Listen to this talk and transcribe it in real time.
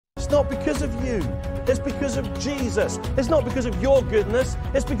It's not because of you. It's because of Jesus. It's not because of your goodness.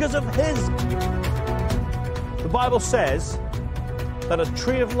 It's because of His. The Bible says that a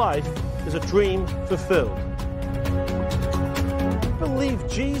tree of life is a dream fulfilled. Believe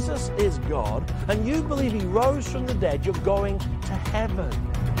Jesus is God and you believe He rose from the dead, you're going to heaven.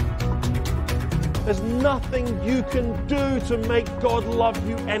 There's nothing you can do to make God love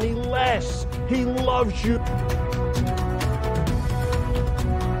you any less. He loves you.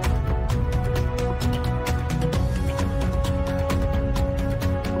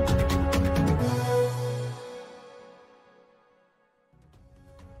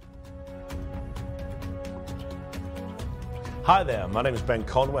 Hi there, my name is Ben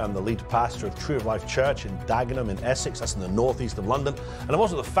Conway. I'm the lead pastor of Tree of Life Church in Dagenham in Essex, that's in the northeast of London, and I'm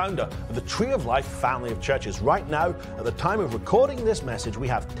also the founder of the Tree of Life family of churches. Right now, at the time of recording this message, we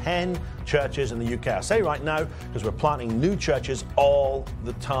have 10 churches in the UK. I say right now because we're planting new churches all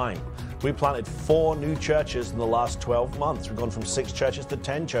the time. We planted 4 new churches in the last 12 months. We've gone from 6 churches to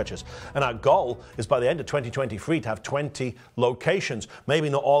 10 churches. And our goal is by the end of 2023 to have 20 locations. Maybe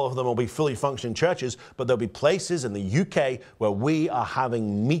not all of them will be fully functioning churches, but there'll be places in the UK where we are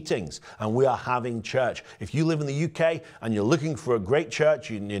having meetings and we are having church. If you live in the UK and you're looking for a great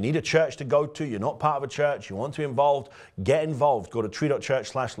church, you need a church to go to, you're not part of a church, you want to be involved, get involved. Go to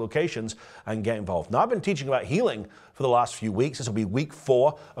tree.church/locations and get involved. Now, I've been teaching about healing for the last few weeks. This will be week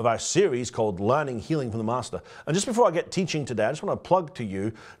 4 of our series called Learning Healing from the Master. And just before I get teaching today, I just want to plug to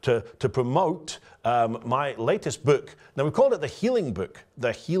you to promote my latest book. Now, we called it the Healing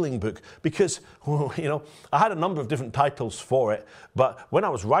Book, because, you know, I had a number of different titles for it, but when I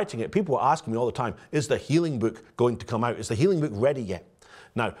was writing it, people were asking me all the time, is the Healing Book going to come out? Is the Healing Book ready yet?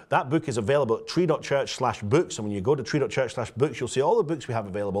 Now, that book is available at tree.church/books, and when you go to tree.church/books, you'll see all the books we have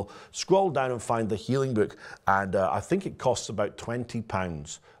available. Scroll down and find the Healing Book, and I think it costs about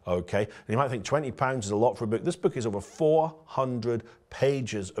 £20, okay? And you might think £20 is a lot for a book. This book is over 400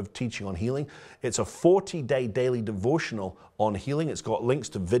 pages of teaching on healing. It's a 40-day daily devotional on healing. It's got links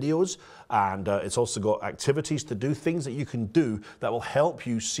to videos, and it's also got activities to do, things that you can do that will help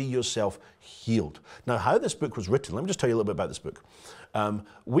you see yourself healed. Now, how this book was written, let me just tell you a little bit about this book.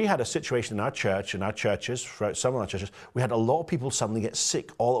 We had a situation in our church, in our churches, throughout some of our churches, we had a lot of people suddenly get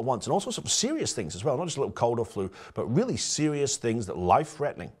sick all at once, and all sorts of serious things as well, not just a little cold or flu, but really serious things that are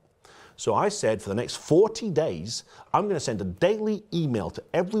life-threatening. So I said, for the next 40 days, I'm going to send a daily email to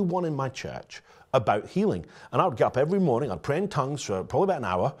everyone in my church about healing. And I would get up every morning, I'd pray in tongues for probably about an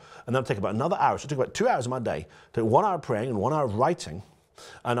hour, and then I'd take about another hour. So it took about 2 hours of my day, take 1 hour praying and 1 hour of writing,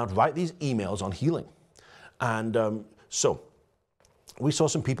 and I'd write these emails on healing. And so we saw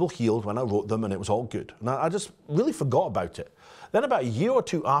some people healed when I wrote them, and it was all good. And I just really forgot about it. Then about a year or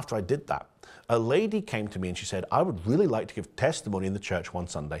 2 after I did that, a lady came to me and she said, I would really like to give testimony in the church one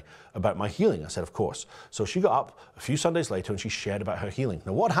Sunday about my healing. I said, of course. So she got up a few Sundays later and she shared about her healing.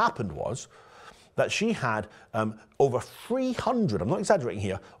 Now, what happened was that she had over 300, I'm not exaggerating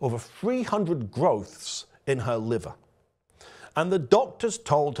here, over 300 growths in her liver. And the doctors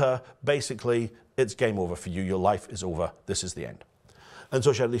told her, basically, it's game over for you. Your life is over. This is the end. And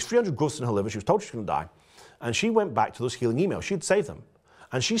so she had these 300 growths in her liver. She was told she was going to die. And she went back to those healing emails. She'd saved them.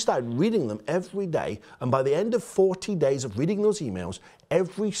 And she started reading them every day. And by the end of 40 days of reading those emails,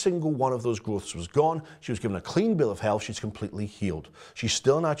 every single one of those growths was gone. She was given a clean bill of health. She's completely healed. She's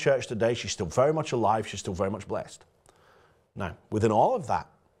still in our church today. She's still very much alive. She's still very much blessed. Now, within all of that,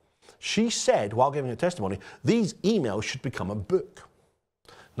 she said, while giving her testimony, these emails should become a book.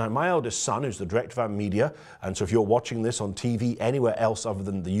 Now, my eldest son, who's the director of our media, and so if you're watching this on TV anywhere else other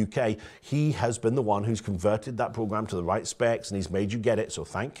than the UK, he has been the one who's converted that program to the right specs, and he's made you get it, so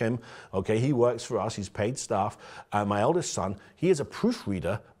thank him. Okay, he works for us, he's paid staff. My eldest son, he is a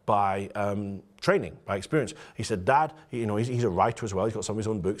proofreader by training, by experience. He said, Dad, you know, he's a writer as well, he's got some of his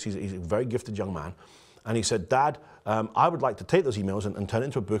own books, he's a very gifted young man. And he said, Dad, I would like to take those emails and turn it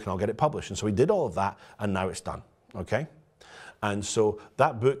into a book, and I'll get it published. And so he did all of that, and now it's done, okay? And so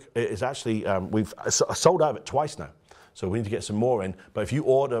that book is actually, we've sold out of it twice now. So we need to get some more in. But if you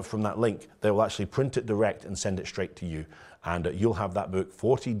order from that link, they will actually print it direct and send it straight to you. And you'll have that book,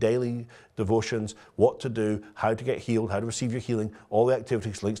 40 daily devotions, what to do, how to get healed, how to receive your healing, all the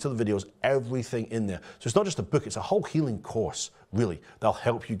activities, links to the videos, everything in there. So it's not just a book, it's a whole healing course, really. That'll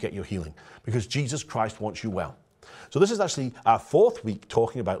help you get your healing because Jesus Christ wants you well. So this is actually our 4th week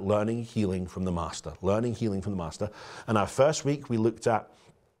talking about learning healing from the Master, learning healing from the Master. And our first week we looked at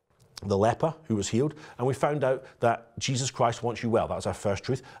the leper who was healed, and we found out that Jesus Christ wants you well. That was our first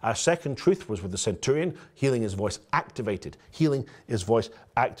truth. Our second truth was with the centurion, healing is voice activated. Healing is voice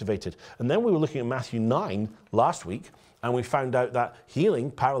activated. And then we were looking at Matthew 9 last week, And we found out that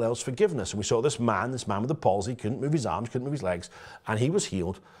healing parallels forgiveness. And we saw this man with the palsy, couldn't move his arms, couldn't move his legs, and he was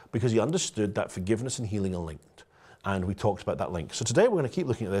healed because he understood that forgiveness and healing are linked. And we talked about that link. So today we're going to keep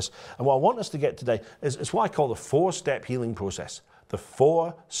looking at this. And what I want us to get today is what I call the 4-step healing process. The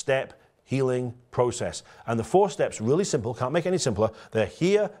 4-step healing process. And the 4 steps, really simple, can't make any simpler. They're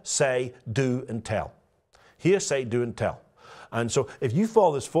hear, say, do, and tell. Hear, say, do, and tell. And so if you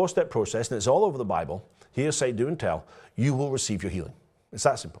follow this 4-step process, and it's all over the Bible, hear, say, do, and tell, you will receive your healing. It's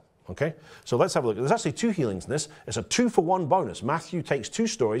that simple. Okay, so let's have a look. There's actually 2 healings in this. It's a 2-for-1 bonus. Matthew takes 2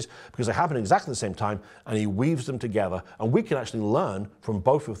 stories because they happen exactly the same time, and he weaves them together, and we can actually learn from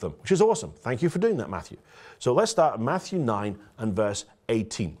both of them, which is awesome. Thank you for doing that, Matthew. So let's start at Matthew 9 and verse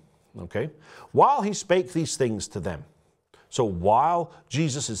 18. Okay, while he spake these things to them. So while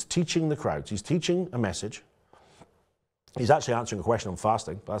Jesus is teaching the crowds, he's teaching a message. He's actually answering a question on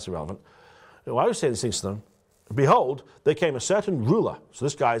fasting, but that's irrelevant. While he was saying these things to them, behold, there came a certain ruler. So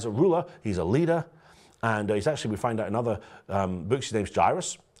this guy is a ruler, he's a leader, and he's actually, we find out in other books, his name's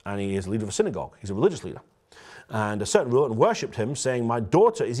Jairus, and he is the leader of a synagogue. He's a religious leader. And a certain ruler worshipped him, saying, my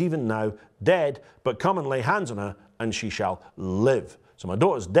daughter is even now dead, but come and lay hands on her, and she shall live. So my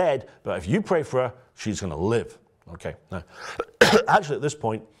daughter's dead, but if you pray for her, she's going to live. Okay, now, actually at this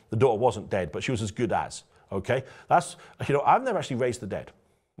point, the daughter wasn't dead, but she was as good as. Okay, that's, I've never actually raised the dead.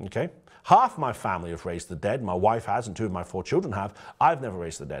 Okay, half my family have raised the dead. My wife has, and 2 of my 4 children have. I've never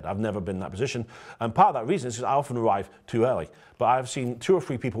raised the dead. I've never been in that position. And part of that reason is because I often arrive too early. But I've seen 2 or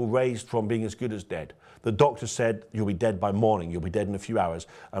 3 people raised from being as good as dead. The doctor said, you'll be dead by morning. You'll be dead in a few hours.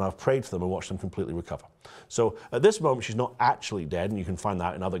 And I've prayed for them and watched them completely recover. So at this moment, she's not actually dead. And you can find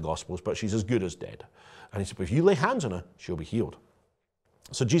that in other gospels, but she's as good as dead. And he said, but if you lay hands on her, she'll be healed.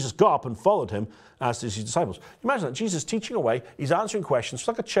 So Jesus got up and followed him as did his disciples. Imagine that, Jesus teaching away, he's answering questions. It's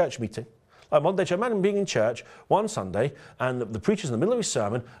like a church meeting. Like Monday, I imagine being in church one Sunday, and the preacher's in the middle of his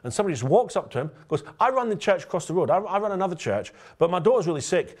sermon, and somebody just walks up to him, goes, I run the church across the road. I run another church, but my daughter's really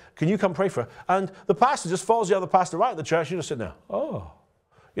sick. Can you come pray for her? And the pastor just follows the other pastor right at the church. You just sit there. Oh.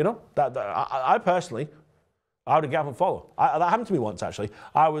 I personally, I would get up and follow. That happened to me once, actually.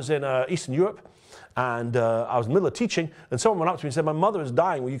 I was in Eastern Europe, and I was in the middle of teaching, and someone went up to me and said, my mother is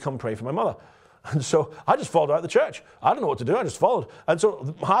dying. Will you come pray for my mother? And so I just followed out of the church. I didn't know what to do. I just followed. And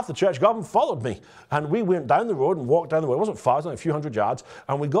so half the church got up and followed me. And we went down the road and walked down the road. It wasn't far, it was only a few hundred yards.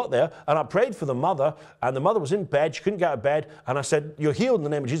 And we got there, and I prayed for the mother, and the mother was in bed. She couldn't get out of bed. And I said, you're healed in the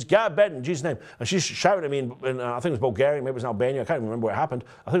name of Jesus. Get out of bed in Jesus' name. And she's shouting at me in I think it was Bulgaria. Maybe it was Albania. I can't even remember where it happened.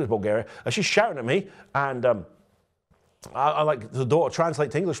 I think it was Bulgaria. And she's shouting at me, and I like the daughter,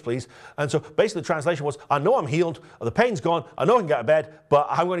 translate to English, please. And so basically the translation was, I know I'm healed, the pain's gone, I know I can get out of bed, but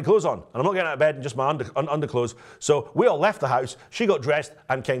I'm wearing clothes on. And I'm not getting out of bed in just my underclothes. So we all left the house, she got dressed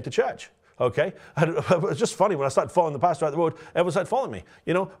and came to church. Okay? And it was just funny when I started following the pastor out the road, everyone started following me.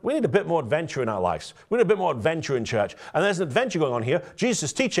 We need a bit more adventure in our lives. We need a bit more adventure in church. And there's an adventure going on here. Jesus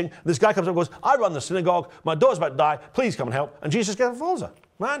is teaching, this guy comes up and goes, I run the synagogue, my daughter's about to die, please come and help. And Jesus gets and follows her.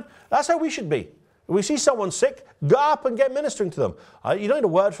 Man, that's how we should be. If we see someone sick, go up and get ministering to them. You don't need a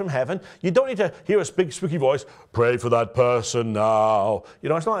word from heaven. You don't need to hear a big spooky voice, pray for that person now.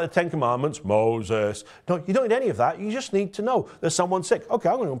 It's not like the 10 Commandments, Moses. No, you don't need any of that. You just need to know there's someone sick. Okay,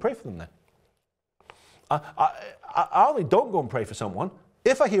 I'm going to go and pray for them then. I only don't go and pray for someone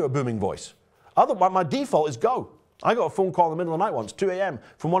if I hear a booming voice. Otherwise, my default is go. I got a phone call in the middle of the night once, 2 a.m.,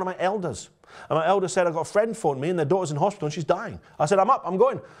 from one of my elders. And my elder said, I've got a friend phoned me and their daughter's in hospital and she's dying. I said, I'm up, I'm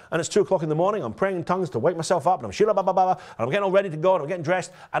going. And it's 2 o'clock in the morning, I'm praying in tongues to wake myself up, and I'm shila, and I'm getting all ready to go, and I'm getting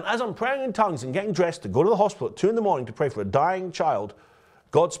dressed. And as I'm praying in tongues and getting dressed to go to the hospital at 2 in the morning to pray for a dying child,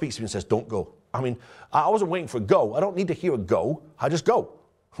 God speaks to me and says, don't go. I mean, I wasn't waiting for a go. I don't need to hear a go. I just go.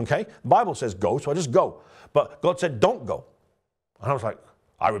 Okay? The Bible says go, so I just go. But God said, don't go. And I was like,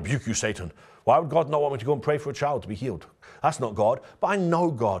 I rebuke you, Satan. Why would God not want me to go and pray for a child to be healed? That's not God. But I know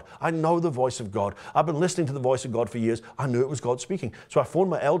God. I know the voice of God. I've been listening to the voice of God for years. I knew it was God speaking. So I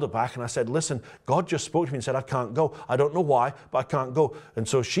phoned my elder back and I said, listen, God just spoke to me and said, I can't go. I don't know why, but I can't go. And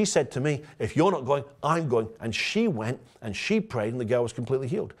so she said to me, if you're not going, I'm going. And she went and she prayed and the girl was completely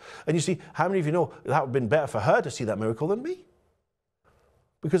healed. And you see, how many of you know that would have been better for her to see that miracle than me?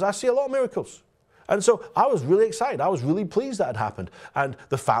 Because I see a lot of miracles. And so I was really excited. I was really pleased that had happened. And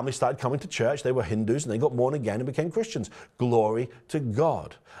the family started coming to church. They were Hindus and they got born again and became Christians. Glory to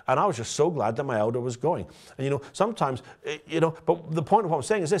God. And I was just so glad that my elder was going. And sometimes, but the point of what I'm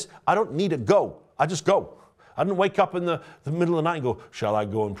saying is this: I don't need to go. I just go. I didn't wake up in the middle of the night and go, shall I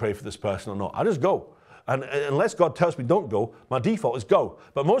go and pray for this person or not? I just go. And unless God tells me don't go, my default is go.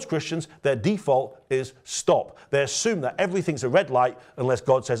 But most Christians, their default is stop. They assume that everything's a red light unless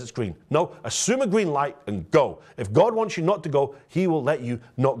God says it's green. No, assume a green light and go. If God wants you not to go, he will let you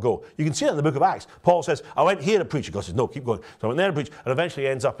not go. You can see that in the book of Acts. Paul says, I went here to preach. God says, no, keep going. So I went there to preach, and eventually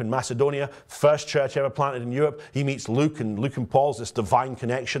ends up in Macedonia, first church ever planted in Europe. He meets Luke and Paul's this divine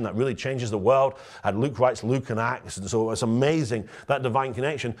connection that really changes the world. And Luke writes Luke and Acts, and so it's amazing, that divine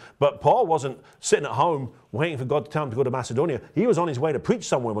connection. But Paul wasn't sitting at home waiting for God to tell him to go to Macedonia. He was on his way to preach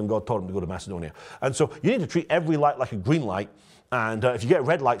somewhere when God told him to go to Macedonia. And so you need to treat every light like a green light. And if you get a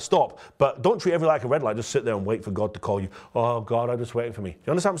red light, stop. But don't treat every light like a red light. Just sit there and wait for God to call you. Oh, God, I'm just waiting for me.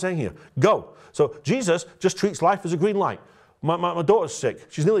 You understand what I'm saying here? Go. So Jesus just treats life as a green light. My daughter's sick.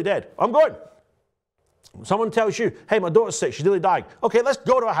 She's nearly dead. I'm going. Someone tells you, hey, my daughter's sick. She's nearly dying. Okay, let's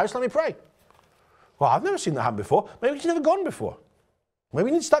go to her house. Let me pray. Well, I've never seen that happen before. Maybe she's never gone before. Maybe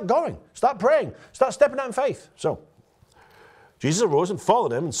you need to start going. Start praying. Start stepping out in faith. So Jesus arose and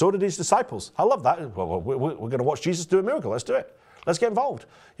followed him, and so did his disciples. I love that. Well, we're going to watch Jesus do a miracle. Let's do it. Let's get involved.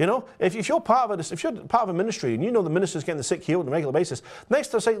 You know, if you're part of a ministry and you know the minister's getting the sick healed on a regular basis,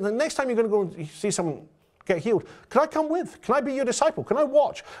 the next time you're going to go and see someone get healed, can I come with? Can I be your disciple? Can I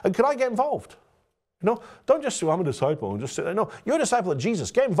watch? And can I get involved? You know, don't just say, I'm a disciple and just sit there. No, you're a disciple of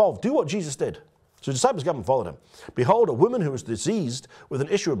Jesus. Get involved. Do what Jesus did. So the disciples came and followed him. Behold, a woman who was diseased with an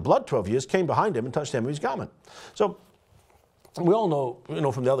issue of blood 12 years came behind him and touched him with his garment. So we all know, you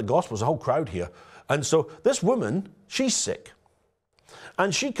know, from the other Gospels, a whole crowd here. And so this woman, she's sick.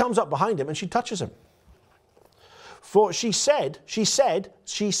 And she comes up behind him and she touches him. For she said, say,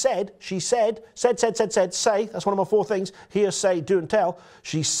 that's one of my 4 things, hear, say, do, and tell.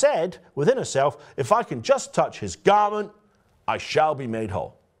 She said within herself, if I can just touch his garment, I shall be made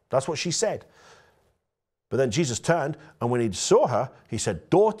whole. That's what she said. But then Jesus turned, and when he saw her, he said,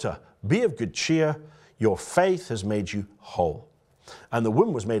 daughter, be of good cheer, your faith has made you whole. And the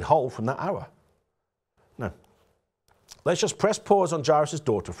woman was made whole from that hour. Now, let's just press pause on Jairus'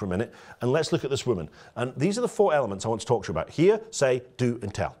 daughter for a minute, and let's look at this woman. And these are the 4 elements I want to talk to you about. Hear, say, do,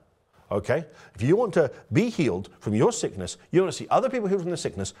 and tell. Okay? If you want to be healed from your sickness, you want to see other people healed from their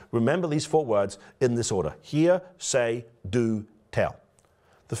sickness, remember these 4 words in this order. Hear, say, do, tell.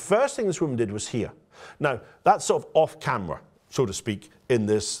 The first thing this woman did was hear. Now, that's sort of off camera, so to speak, in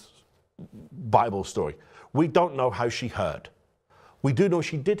this Bible story. We don't know how she heard. We do know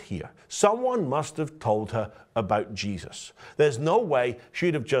she did hear. Someone must have told her about Jesus. There's no way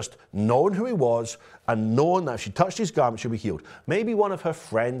she'd have just known who he was and known that if she touched his garment, she'd be healed. Maybe one of her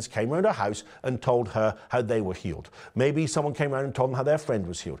friends came around her house and told her how they were healed. Maybe someone came around and told them how their friend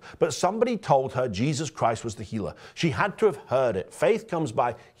was healed. But somebody told her Jesus Christ was the healer. She had to have heard it. Faith comes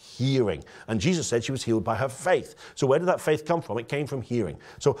by hearing. And Jesus said she was healed by her faith. So where did that faith come from? It came from hearing.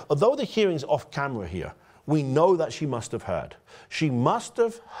 So although the hearing's off camera here, we know that she must have heard. She must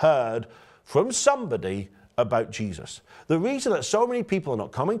have heard from somebody about Jesus. The reason that so many people are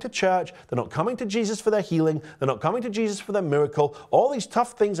not coming to church, they're not coming to Jesus for their healing, they're not coming to Jesus for their miracle, all these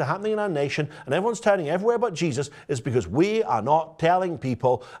tough things are happening in our nation and everyone's turning everywhere but Jesus, is because we are not telling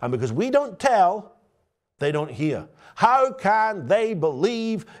people, and because we don't tell, they don't hear. How can they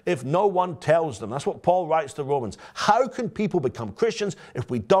believe if no one tells them? That's what Paul writes to Romans. How can people become Christians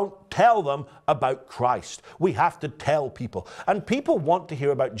if we don't tell them about Christ? We have to tell people. And people want to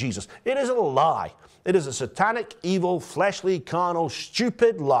hear about Jesus. It is a lie. It is a satanic, evil, fleshly, carnal,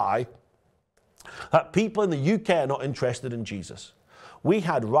 stupid lie that people in the UK are not interested in Jesus. We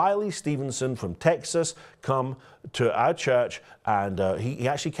had Riley Stevenson from Texas come to our church, and he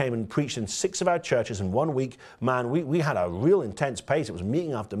actually came and preached in 6 of our churches in 1 week. Man, we had a real intense pace. It was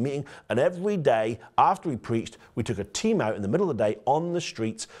meeting after meeting, and every day after he preached, we took a team out in the middle of the day on the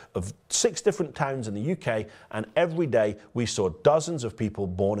streets of 6 different towns in the UK, and every day we saw dozens of people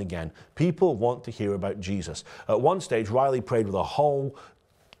born again. People want to hear about Jesus. At one stage, Riley prayed with a whole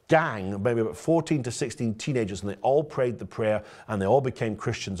gang, maybe about 14 to 16 teenagers, and they all prayed the prayer and they all became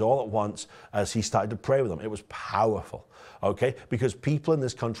Christians all at once as he started to pray with them. It was powerful, okay? Because people in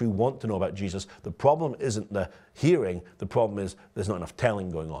this country want to know about Jesus. The problem isn't the hearing, the problem is there's not enough telling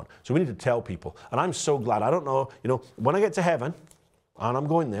going on. So we need to tell people. And I'm so glad, I don't know, you know, when I get to heaven, and I'm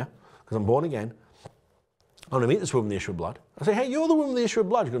going there, because I'm born again, I'm going to meet this woman with the issue of blood. I say, hey, you're the woman with the issue of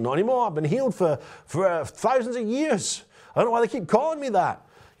blood. She goes, not anymore, I've been healed for thousands of years. I don't know why they keep calling me that.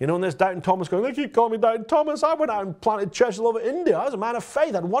 You know, and there's Doubting Thomas going, they keep calling me Doubting Thomas. I went out and planted churches all over India. I was a man of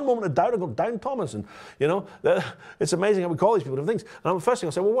faith. I had one moment of doubt. I got Doubting Thomas. And, you know, it's amazing how we call these people different things. And the first thing I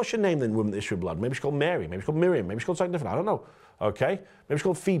say, well, what's your name then, woman with the issue of blood? Maybe she's called Mary. Maybe she's called Miriam. Maybe she's called something different. I don't know. Okay? Maybe she's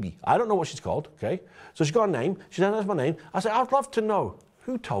called Phoebe. I don't know what she's called. Okay? So she's got a name. She said, that's my name. I said, I'd love to know,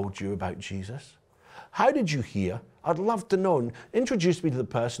 who told you about Jesus? How did you hear? I'd love to know. Introduce me to the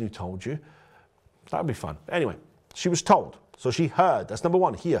person who told you. That would be fun. Anyway, she was told. So she heard. That's number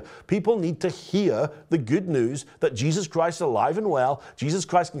one, hear. People need to hear the good news that Jesus Christ is alive and well. Jesus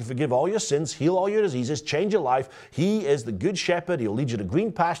Christ can forgive all your sins, heal all your diseases, change your life. He is the good shepherd. He'll lead you to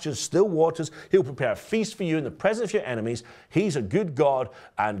green pastures, still waters. He'll prepare a feast for you in the presence of your enemies. He's a good God,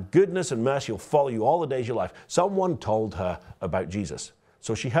 and goodness and mercy will follow you all the days of your life. Someone told her about Jesus.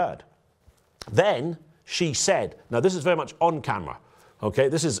 So she heard. Then she said, now this is very much on camera. Okay,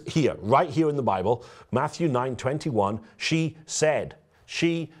 this is here, right here in the Bible, Matthew 9:21, she said.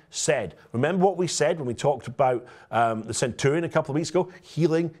 She said. Remember what we said when we talked about the centurion a couple of weeks ago?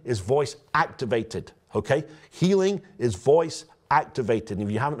 Healing is voice activated, okay? Healing is voice activated. And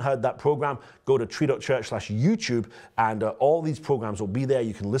if you haven't heard that program, go to tree.church/YouTube, and all these programs will be there.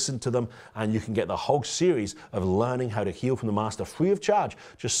 You can listen to them, and you can get the whole series of learning how to heal from the Master free of charge.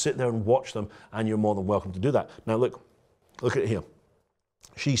 Just sit there and watch them, and you're more than welcome to do that. Now look at it here.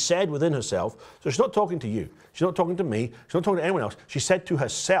 She said within herself, so she's not talking to you, she's not talking to me, she's not talking to anyone else. She said to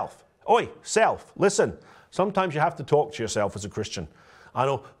herself, oi, self, listen, sometimes you have to talk to yourself as a Christian. I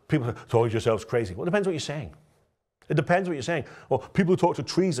know people say, talking to yourself's crazy. Well, it depends what you're saying. It depends what you're saying. Well, people who talk to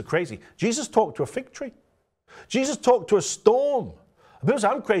trees are crazy. Jesus talked to a fig tree. Jesus talked to a storm. People say,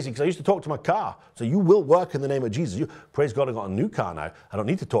 I'm crazy because I used to talk to my car. So you will work in the name of Jesus. Praise God, I got a new car now. I don't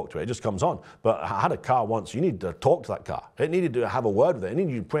need to talk to it. It just comes on. But I had a car once. You need to talk to that car. It needed to have a word with it. It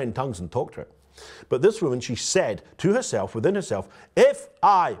needed you to pray in tongues and talk to it. But this woman, she said to herself, within herself, if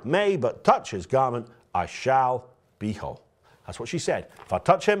I may but touch his garment, I shall be whole. That's what she said. If I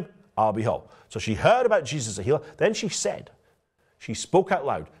touch him, I'll be whole. So she heard about Jesus as a healer. Then she said, she spoke out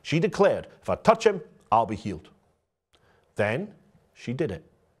loud. She declared, if I touch him, I'll be healed. Then she did it.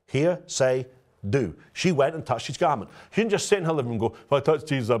 Hear, say, do. She went and touched his garment. She didn't just sit in her living room and go, if I touch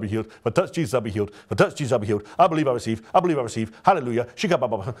Jesus, I'll be healed. If I touch Jesus, I'll be healed. If I touch Jesus, I'll be healed. I believe I receive. I believe I receive. Hallelujah.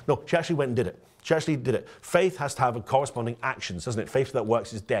 No, she actually went and did it. She actually did it. Faith has to have a corresponding actions, doesn't it? Faith that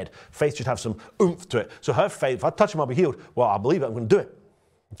works is dead. Faith should have some oomph to it. So her faith, if I touch him, I'll be healed. Well, I believe it. I'm going to do it.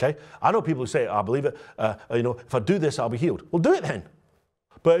 Okay? I know people who say, I believe it. If I do this, I'll be healed. Well, do it then.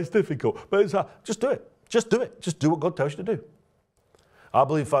 But it's difficult. But it's hard. Just do it. Just do it. Just do what God tells you to do. I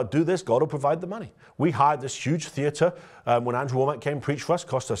believe if I do this, God will provide the money. We hired this huge theatre when Andrew Womack came and preached for us.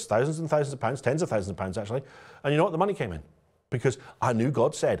 Cost us thousands and thousands of pounds, tens of thousands of pounds actually. And you know what? The money came in. Because I knew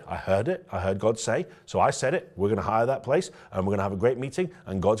God said. I heard it. I heard God say. So I said it. We're going to hire that place, and we're going to have a great meeting,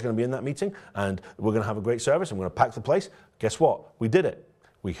 and God's going to be in that meeting, and we're going to have a great service, and we're going to pack the place. Guess what? We did it.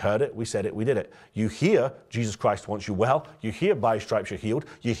 We heard it, we said it, we did it. You hear Jesus Christ wants you well. You hear by his stripes you're healed.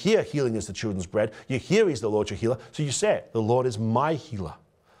 You hear healing is the children's bread. You hear he's the Lord your healer. So you say it, the Lord is my healer.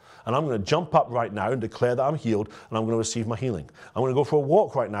 And I'm going to jump up right now and declare that I'm healed, and I'm going to receive my healing. I'm going to go for a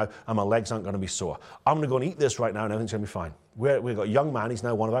walk right now, and my legs aren't going to be sore. I'm going to go and eat this right now, and everything's going to be fine. We've got a young man. He's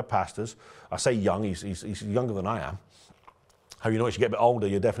now one of our pastors. I say young. He's younger than I am. How you know as you get a bit older,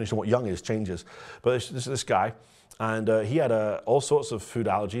 your definition of what young is changes. But this guy, and he had all sorts of food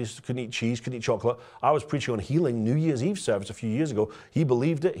allergies. Couldn't eat cheese, couldn't eat chocolate. I was preaching on healing New Year's Eve service a few years ago. He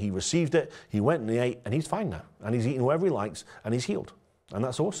believed it. He received it. He went and he ate, and he's fine now. And he's eating whatever he likes, and he's healed. And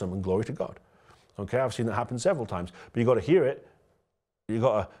that's awesome, and glory to God. Okay, I've seen that happen several times. But you've got to hear it, you've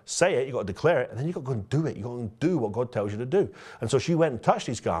got to say it, you've got to declare it, and then you've got to go and do it. You've got to go and do what God tells you to do. And so she went and touched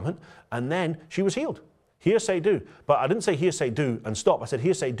his garment, and then she was healed. Hear, say, do. But I didn't say hear, say, do, and stop. I said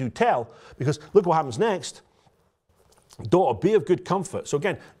hear, say, do, tell, because look what happens next. Daughter, be of good comfort. So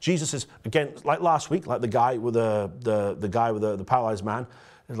again, Jesus is, again, like last week, like the guy with the paralyzed man,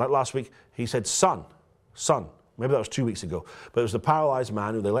 like last week, he said, son. Maybe that was 2 weeks ago. But it was the paralyzed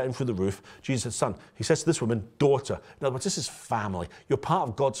man who they let him through the roof. Jesus said, son. He says to this woman, daughter. In other words, this is family. You're part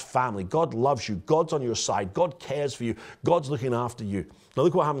of God's family. God loves you. God's on your side. God cares for you. God's looking after you. Now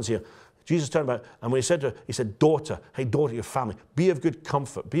look what happens here. Jesus turned about, and when he said to her, he said, daughter, hey, daughter, your family, be of good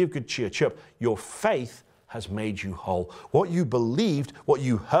comfort, be of good cheer, cheer up. Your faith has made you whole. What you believed, what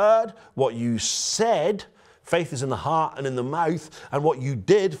you heard, what you said, faith is in the heart and in the mouth, and what you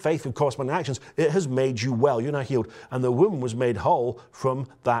did, faith with corresponding actions, it has made you well. You're now healed. And the woman was made whole from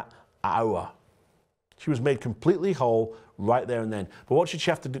that hour. She was made completely whole right there and then. But what should she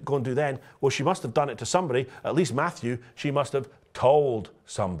have to go and do then? Well, she must have done it to somebody, at least Matthew. She must have told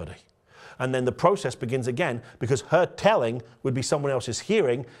somebody. And then the process begins again, because her telling would be someone else's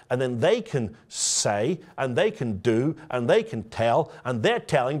hearing, and then they can say, and they can do, and they can tell, and their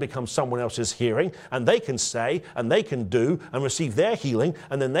telling becomes someone else's hearing, and they can say, and they can do, and receive their healing,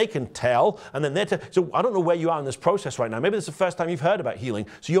 and then they can tell, and then so I don't know where you are in this process right now. Maybe this is the first time you've heard about healing,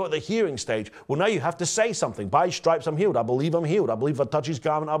 so you're at the hearing stage. Well, now you have to say something. By his stripes I'm healed. I believe I'm healed. I believe if I touch his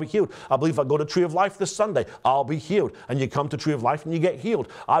garment, I'll be healed. I believe if I go to Tree of Life this Sunday, I'll be healed. And you come to Tree of Life and you get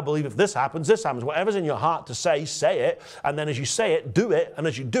healed. I believe if this happens, this happens. Whatever's in your heart to say it. And then as you say it, do it. And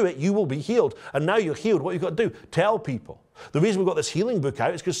as you do it, you will be healed. And now you're healed. What you've got to do? Tell people. The reason we've got this healing book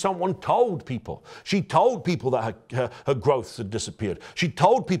out is because someone told people. She told people that her growths had disappeared. She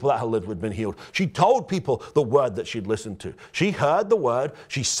told people that her liver had been healed. She told people the word that she'd listened to. She heard the word,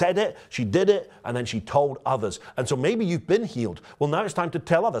 she said it, she did it, and then she told others. And so maybe you've been healed. Well, now it's time to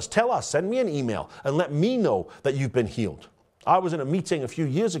tell others. Tell us, send me an email, and let me know that you've been healed. I was in a meeting a few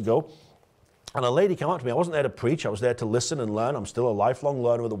years ago, and a lady came up to me. I wasn't there to preach. I was there to listen and learn. I'm still a lifelong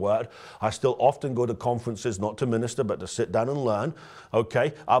learner of the word. I still often go to conferences, not to minister, but to sit down and learn.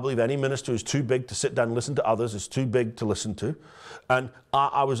 Okay? I believe any minister who's too big to sit down and listen to others is too big to listen to. And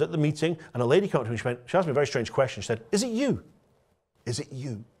I was at the meeting, and a lady came up to me. She asked me a very strange question. She said, "Is it you? Is it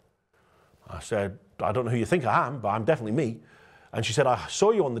you?" I said, "I don't know who you think I am, but I'm definitely me." And she said, "I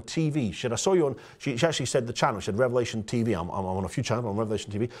saw you on the TV." She said, "I saw you on," she actually said the channel. She said, Revelation TV. I'm on a few channels on Revelation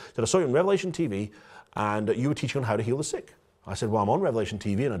TV. She said, "I saw you on Revelation TV, and you were teaching on how to heal the sick." I said, "Well, I'm on Revelation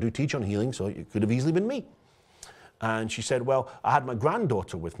TV, and I do teach on healing, so it could have easily been me." And she said, "Well, I had my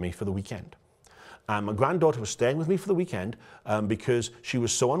granddaughter with me for the weekend. And my granddaughter was staying with me for the weekend because she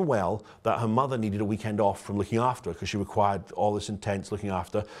was so unwell that her mother needed a weekend off from looking after her because she required all this intense looking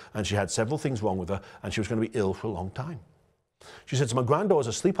after, and she had several things wrong with her, and she was going to be ill for a long time." She said, "So my granddaughter's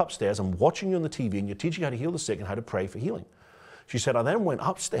asleep upstairs. I'm watching you on the TV and you're teaching how to heal the sick and how to pray for healing." She said, "I then went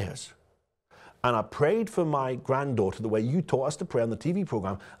upstairs and I prayed for my granddaughter the way you taught us to pray on the TV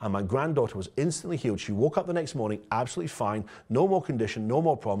program, and my granddaughter was instantly healed. She woke up the next morning absolutely fine, no more condition, no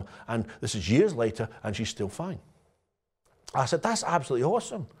more problem, and this is years later and she's still fine." I said, "That's absolutely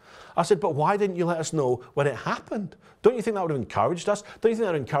awesome." I said, "But why didn't you let us know when it happened? Don't you think that would have encouraged us? Don't you think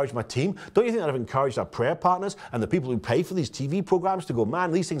that would have encouraged my team? Don't you think that would have encouraged our prayer partners and the people who pay for these TV programs to go,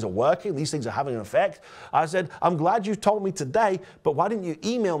 man, these things are working, these things are having an effect?" I said, "I'm glad you told me today, but why didn't you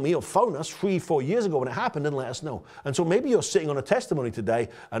email me or phone us 3-4 years ago when it happened and let us know?" And so maybe you're sitting on a testimony today,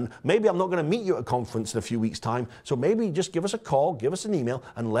 and maybe I'm not going to meet you at a conference in a few weeks' time, so maybe just give us a call, give us an email,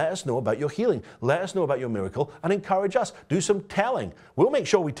 and let us know about your healing. Let us know about your miracle, and encourage us. Do some telling. We'll make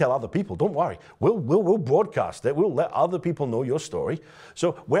sure we tell other people. Don't worry. We'll broadcast it. We'll let other people know your story.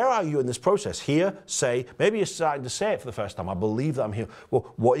 So where are you in this process? Hear, say, maybe you're starting to say it for the first time. I believe that I'm here.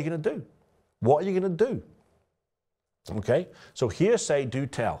 Well, what are you going to do? What are you going to do? Okay? So hear, say, do,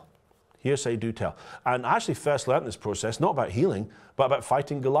 tell. Hear, say, do, tell. And I actually first learned this process, not about healing, but about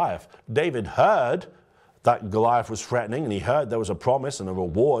fighting Goliath. David heard that Goliath was threatening, and he heard there was a promise and a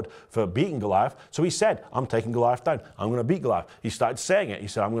reward for beating Goliath. So he said, "I'm taking Goliath down. I'm going to beat Goliath." He started saying it. He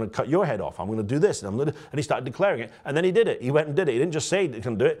said, "I'm going to cut your head off. I'm going to do this." And he started declaring it. And then he did it. He went and did it. He didn't just say he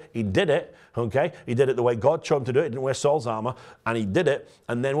can do it. He did it. Okay? He did it the way God showed him to do it. He didn't wear Saul's armor. And he did it.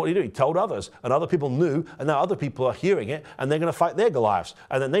 And then what did he do? He told others. And other people knew. And now other people are hearing it. And they're going to fight their Goliaths.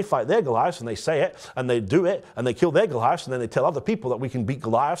 And then they fight their Goliaths. And they say it. And they do it. And they kill their Goliaths. And then they tell other people that we can beat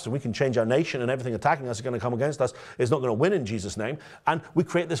Goliaths. And we can change our nation. And everything attacking us is going to come against us. Is not going to win in Jesus' name. And we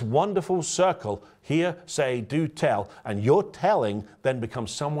create this wonderful circle. Hear, say, do, tell. And your telling then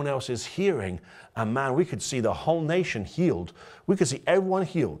becomes someone else's hearing. And man, we could see the whole nation healed. We could see everyone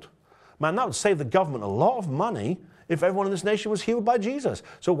healed. Man, that would save the government a lot of money if everyone in this nation was healed by Jesus.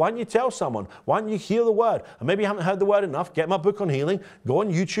 So why don't you tell someone? Why don't you hear the word? And maybe you haven't heard the word enough. Get my book on healing. Go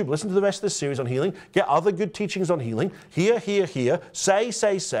on YouTube. Listen to the rest of this series on healing. Get other good teachings on healing. Hear, hear, hear. Say,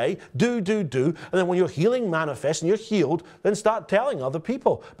 say, say. Do, do, do. And then when your healing manifests and you're healed, then start telling other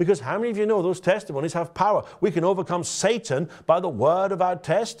people. Because how many of you know those testimonies have power? We can overcome Satan by the word of our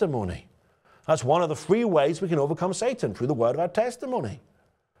testimony. That's one of the 3 ways we can overcome Satan, through the word of our testimony.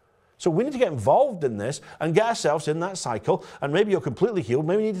 So we need to get involved in this and get ourselves in that cycle. And maybe you're completely healed.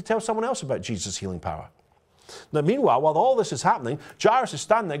 Maybe you need to tell someone else about Jesus' healing power. Now, meanwhile, while all this is happening, Jairus is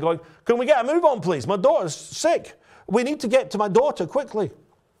standing there going, "Can we get a move on, please? My daughter's sick. We need to get to my daughter quickly."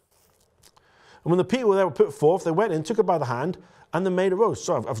 And when the people there were put forth, they went in, took her by the hand, and the maid arose.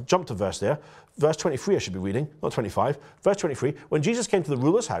 Sorry, I've jumped a verse there. Verse 23 I should be reading, not 25. Verse 23, when Jesus came to the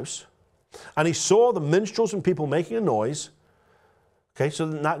ruler's house, and he saw the minstrels and people making a noise. Okay, so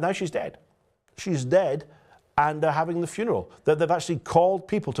now she's dead. She's dead, and they're having the funeral. They've actually called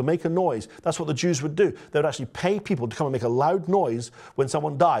people to make a noise. That's what the Jews would do. They would actually pay people to come and make a loud noise when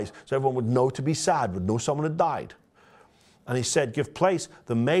someone dies, so everyone would know to be sad, would know someone had died. And he said, give place,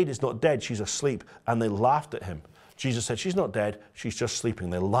 the maid is not dead, she's asleep. And they laughed at him. Jesus said, she's not dead, she's just sleeping.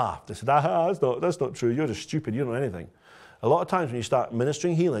 They laughed. They said, that's not true, you're just stupid, you don't know anything. A lot of times when you start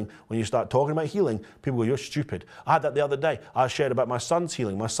ministering healing, when you start talking about healing, people go, you're stupid. I had that the other day. I shared about my son's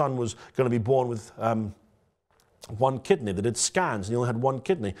healing. My son was going to be born with one kidney. They did scans and he only had one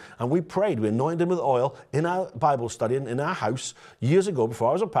kidney. And we prayed, we anointed him with oil in our Bible study, in our house, years ago before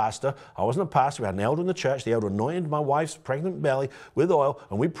I was a pastor. I wasn't a pastor, we had an elder in the church. The elder anointed my wife's pregnant belly with oil,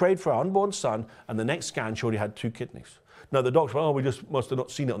 and we prayed for our unborn son, and the next scan showed he had 2 kidneys. Now, the doctor, oh, we just must have not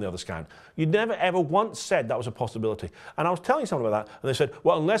seen it on the other scan. You never, ever once said that was a possibility. And I was telling someone about that, and they said,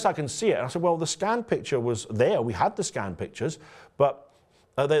 well, unless I can see it. And I said, well, the scan picture was there. We had the scan pictures, but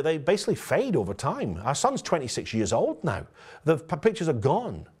they basically fade over time. Our son's 26 years old now. The pictures are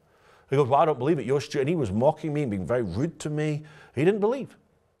gone. He goes, well, I don't believe it. You're stupid. And he was mocking me and being very rude to me. He didn't believe.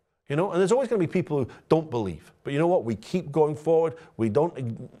 You know, and there's always going to be people who don't believe. But you know what? We keep going forward. We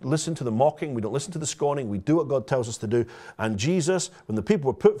don't listen to the mocking. We don't listen to the scorning. We do what God tells us to do. And Jesus, when the people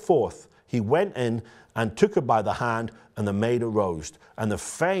were put forth, he went in and took her by the hand, and the maid arose. And the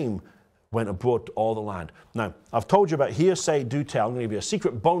fame went abroad to all the land. Now, I've told you about hearsay, do tell. I'm going to give you a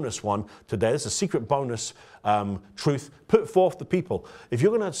secret bonus one today. This is a secret bonus truth. Put forth the people. If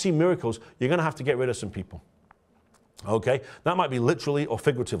you're going to see miracles, you're going to have to get rid of some people. Okay, that might be literally or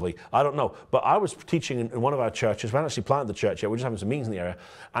figuratively, I don't know. But I was teaching in one of our churches. We hadn't actually planted the church yet. We're just having some meetings in the area.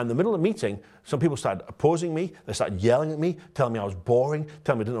 And in the middle of the meeting, some people started opposing me. They started yelling at me, telling me I was boring,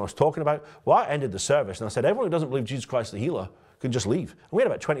 telling me I didn't know what I was talking about. Well, I ended the service and I said, everyone who doesn't believe Jesus Christ the healer can just leave. And we had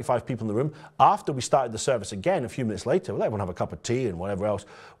about 25 people in the room. After we started the service again, a few minutes later, we let everyone have a cup of tea and whatever else.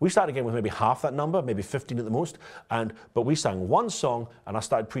 We started again with maybe half that number, maybe 15 at the most. But we sang one song and I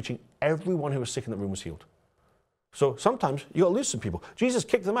started preaching. Everyone who was sick in the room was healed. So sometimes you got to lose some people. Jesus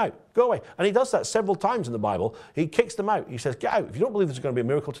kicked them out. Go away. And he does that several times in the Bible. He kicks them out. He says, get out. If you don't believe there's going to be a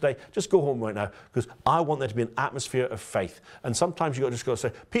miracle today, just go home right now, because I want there to be an atmosphere of faith. And sometimes you got to just go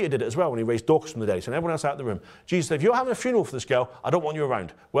say, Peter did it as well when he raised Dorcas from the dead. He sent everyone else out of the room. Jesus said, if you're having a funeral for this girl, I don't want you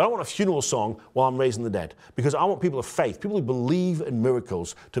around. Well, I want a funeral song while I'm raising the dead, because I want people of faith, people who believe in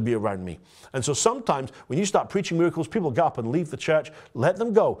miracles, to be around me. And so sometimes when you start preaching miracles, people get up and leave the church. Let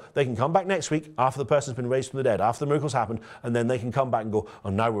them go. They can come back next week after the person's been raised from the dead, after the miracle's happened, and then they can come back and go, oh,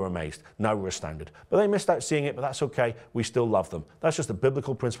 now we're amazed, now we're astounded. But they missed out seeing it, but that's okay. We still love them. That's just a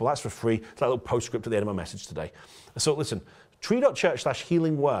biblical principle. That's for free. It's like a little postscript at the end of my message today. So listen,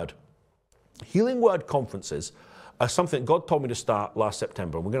 tree.church/healingword. Healing Word conferences are something God told me to start last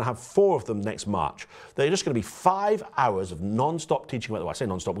September. We're going to have 4 of them next March. They're just going to be 5 hours of non-stop teaching about the word. I say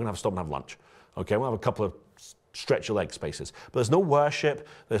non-stop, we're going to have to stop and have lunch. Okay, we'll have a couple of stretch your leg spaces. But there's no worship,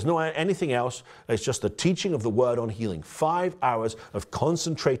 there's no anything else. It's just the teaching of the word on healing. 5 hours of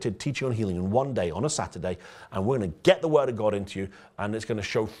concentrated teaching on healing in one day, on a Saturday, and we're going to get the word of God into you, and it's going to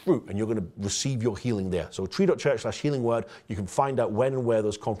show fruit, and you're going to receive your healing there. So tree.church/healingword, you can find out when and where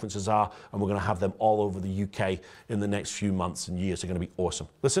those conferences are, and we're going to have them all over the UK in the next few months and years. They're going to be awesome.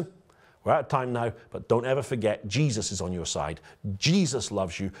 Listen, we're out of time now, but don't ever forget, Jesus is on your side. Jesus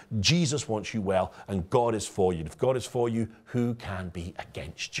loves you. Jesus wants you well, and God is for you. If God is for you, who can be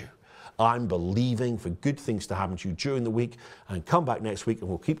against you? I'm believing for good things to happen to you during the week, and come back next week and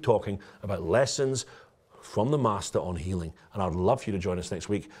we'll keep talking about lessons from the Master on healing. And I'd love for you to join us next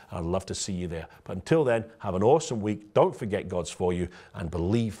week, and I'd love to see you there. But until then, have an awesome week. Don't forget God's for you, and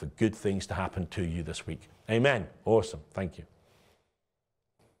believe for good things to happen to you this week. Amen. Awesome. Thank you.